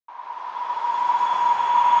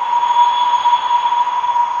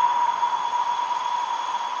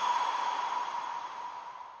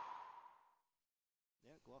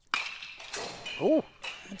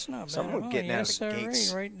That's not bad. Someone getting out of the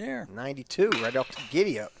gates. Right there. 92, right off the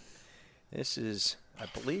giddy up. This is, I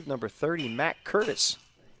believe, number 30, Matt Curtis.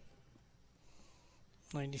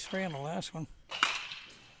 93 on the last one.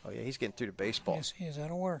 Oh, yeah, he's getting through the baseball. Yes, he is.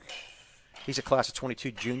 That'll work. He's a class of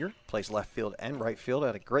 22 junior, plays left field and right field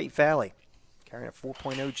out of Great Valley, carrying a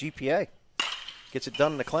 4.0 GPA. Gets it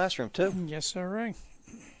done in the classroom, too. Yes, sir, Ray.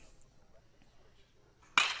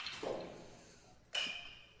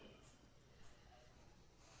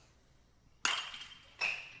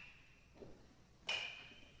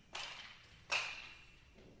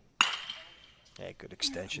 Yeah, good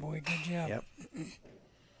extension. Boy, good job. Yep.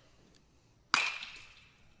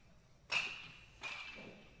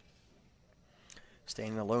 Staying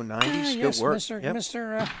in the low 90s. Yes, good work. Mr. Yep.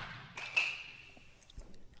 Mr.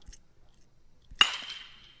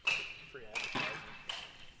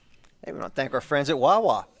 Hey, we want to thank our friends at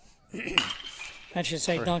Wawa. I should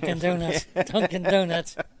say Dunkin' Donuts. Dunkin'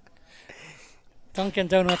 Donuts. Dunkin'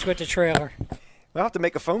 Donuts with the trailer. We'll have to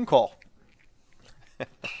make a phone call.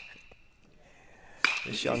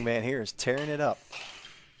 This young man here is tearing it up.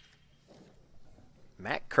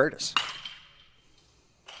 Matt Curtis.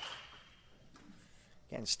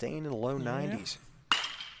 Again, staying in the low 90s.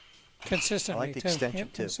 Consistently, I like the too. extension,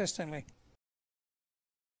 Yep, too. Consistently.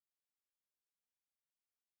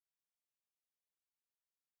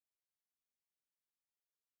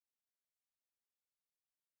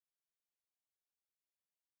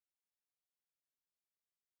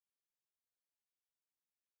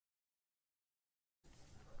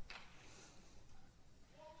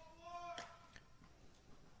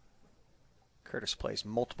 Curtis plays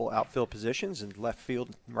multiple outfield positions in left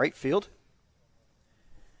field and right field.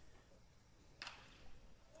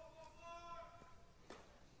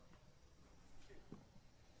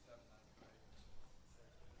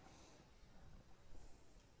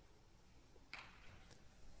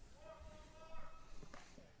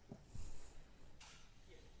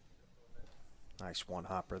 Nice one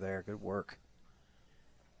hopper there. Good work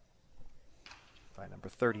by number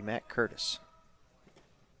 30, Matt Curtis.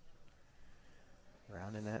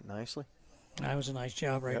 Rounding that nicely. That was a nice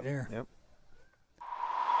job right there. Yep.